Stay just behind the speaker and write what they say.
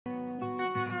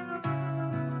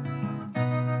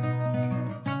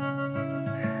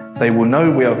They will know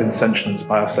we are Vincentians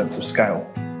by our sense of scale.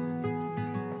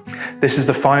 This is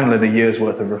the final in a year's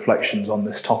worth of reflections on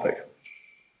this topic.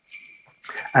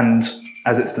 And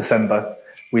as it's December,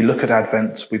 we look at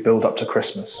Advent, we build up to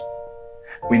Christmas.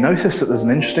 We notice that there's an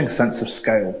interesting sense of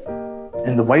scale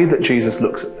in the way that Jesus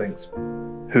looks at things,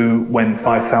 who, when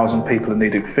 5,000 people are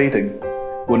needed feeding,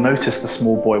 will notice the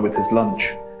small boy with his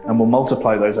lunch and will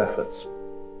multiply those efforts.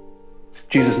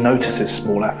 Jesus notices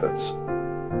small efforts,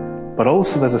 but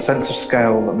also there's a sense of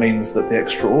scale that means that the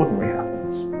extraordinary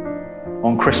happens.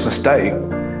 On Christmas Day,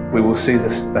 we will see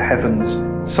the heavens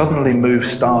suddenly move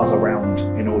stars around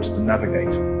in order to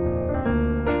navigate.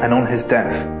 And on his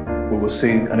death, we will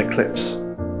see an eclipse.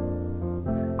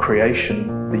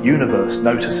 Creation, the universe,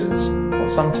 notices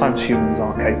what sometimes humans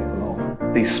are capable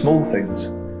of. These small things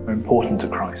are important to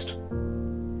Christ.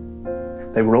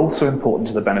 They were also important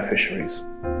to the beneficiaries.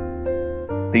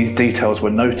 These details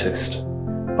were noticed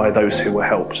by those who were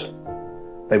helped.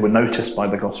 They were noticed by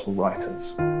the gospel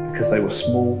writers because they were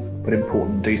small but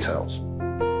important details.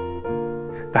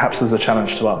 Perhaps there's a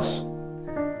challenge to us.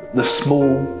 The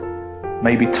small,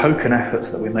 maybe token efforts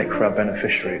that we make for our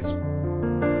beneficiaries,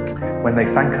 when they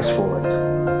thank us for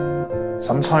it,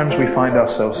 sometimes we find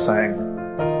ourselves saying,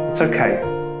 "It's okay,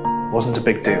 it wasn't a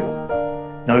big deal,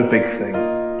 no big thing,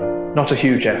 not a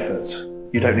huge effort,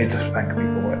 you don't need to thank me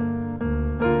for it."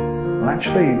 Well,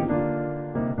 actually,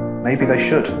 maybe they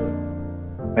should.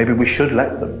 Maybe we should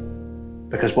let them,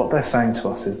 because what they're saying to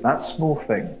us is that small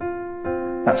thing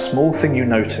you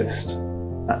noticed,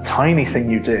 that tiny thing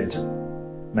you did,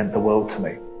 meant the world to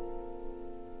me.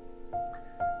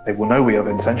 They will know we have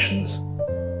intentions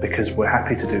because we're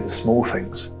happy to do the small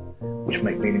things which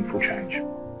make meaningful change.